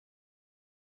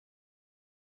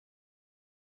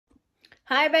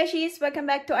Hi beshies, welcome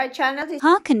back to our channel.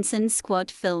 Hakansson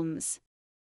Squad Films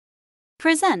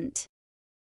present.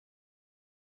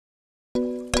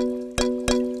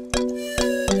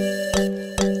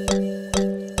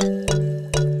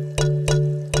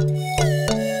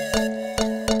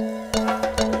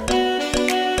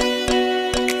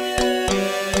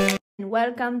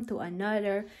 Welcome to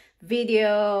another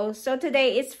video. So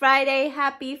today is Friday.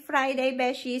 Happy Friday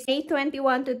beshies. May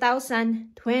 21,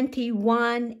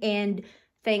 2021, and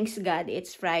thanks God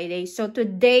it's Friday. So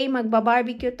today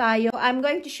magba-barbecue tayo. I'm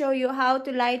going to show you how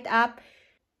to light up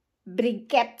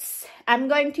briquettes. I'm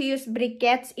going to use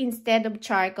briquettes instead of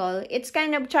charcoal. It's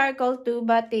kind of charcoal too,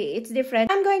 but it's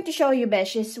different. I'm going to show you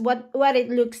beshies what it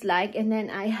looks like, and then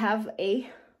I have a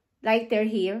lighter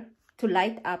here to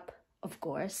light up, of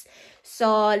course.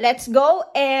 So let's go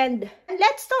and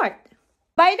let's start.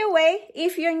 By the way,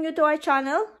 if you're new to our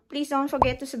channel, please don't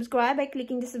forget to subscribe by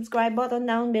clicking the subscribe button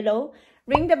down below.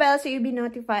 Ring the bell so you'll be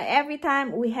notified every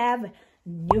time we have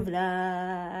new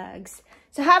vlogs.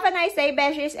 So have a nice day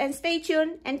beshies, and stay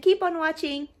tuned and keep on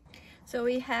watching. So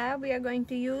we are going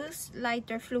to use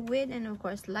lighter fluid and of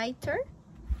course lighter.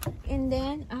 And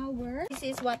then this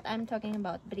is what I'm talking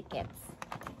about, briquettes.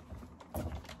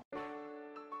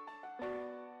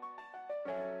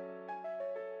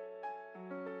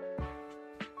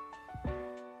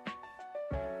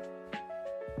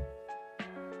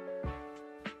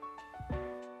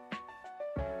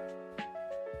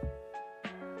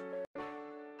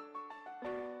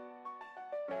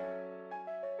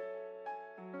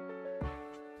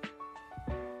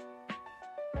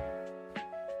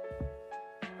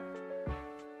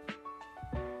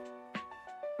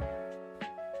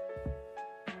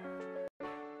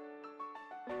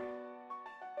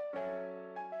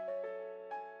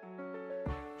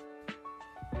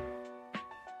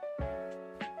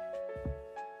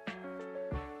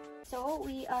 So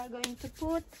we are going to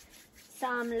put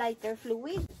some lighter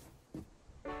fluid.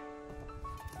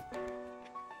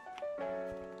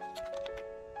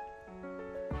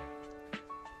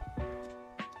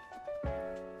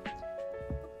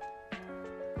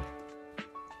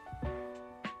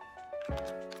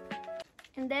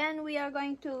 And then we are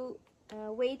going to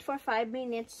wait for 5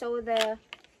 minutes so the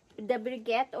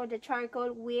briquette or the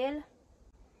charcoal will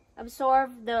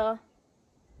absorb the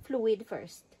fluid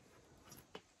first.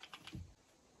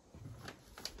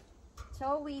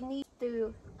 So we need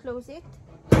to close it.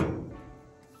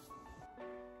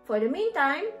 For the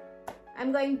meantime,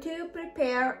 I'm going to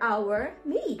prepare our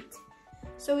meat.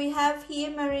 So we have here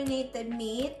marinated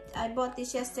meat. I bought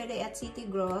this yesterday at City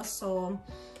Gross. So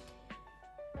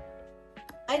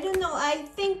I don't know, I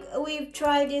think we've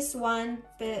tried this one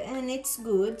and it's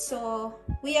good. So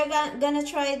we are gonna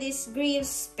try this grilled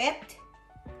spit.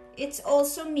 It's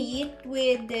also meat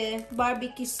with the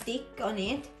barbecue stick on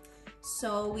it.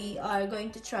 So we are going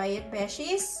to try it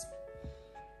beshies.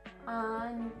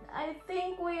 And I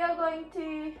think we are going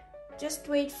to just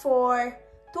wait for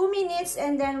 2 minutes,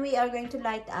 and then we are going to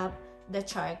light up the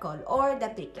charcoal or the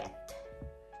briquette.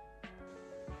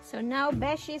 So now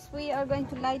beshies, we are going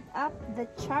to light up the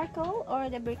charcoal or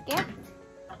the briquette.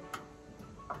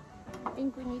 I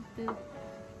think we need to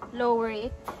lower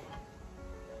it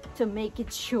to make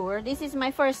it sure. This is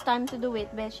my first time to do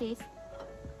it beshies.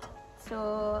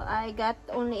 So I got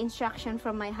only instruction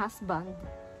from my husband.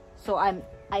 So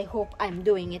I hope I'm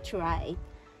doing it right.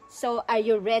 So are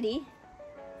you ready?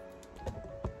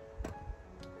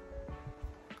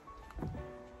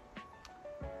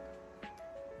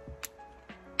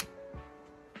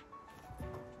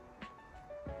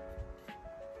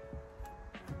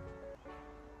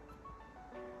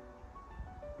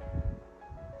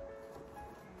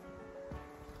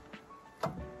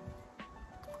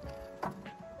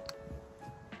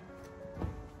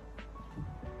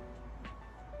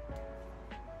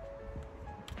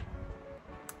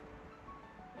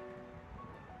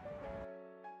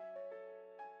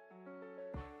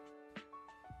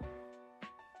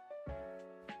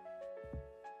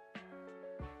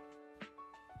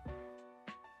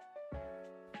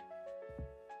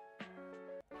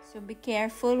 So be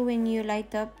careful when you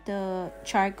light up the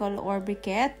charcoal or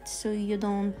briquette so you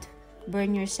don't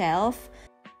burn yourself.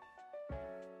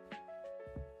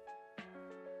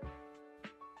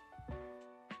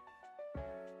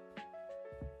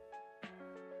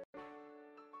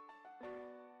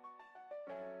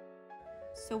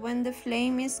 So when the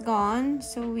flame is gone,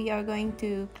 so we are going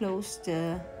to close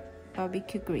the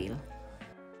barbecue grill.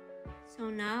 So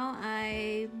now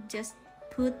I just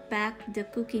put back the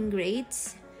cooking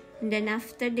grates. And then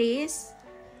after this,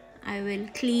 I will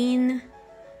clean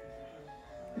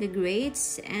the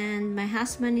grates, and my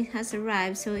husband has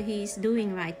arrived, so he's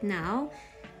doing right now.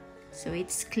 So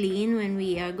it's clean when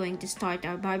we are going to start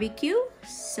our barbecue.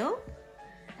 So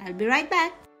I'll be right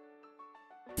back.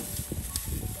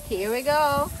 Here we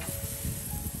go.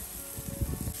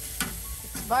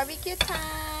 It's barbecue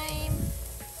time.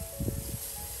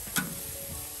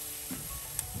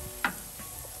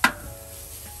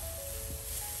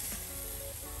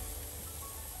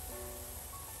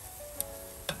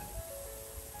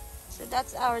 So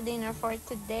that's our dinner for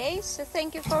today. So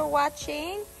thank you for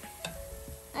watching.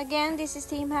 Again, this is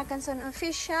Team Hakansson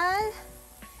Official.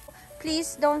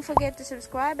 Please don't forget to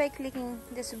subscribe by clicking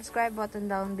the subscribe button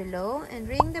down below and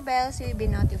ring the bell so you'll be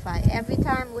notified every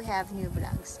time we have new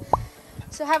vlogs.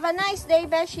 So have a nice day,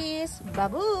 beshies.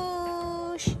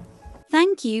 Baboosh!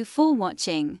 Thank you for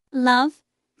watching. Love,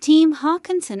 Team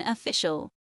Hakansson Official.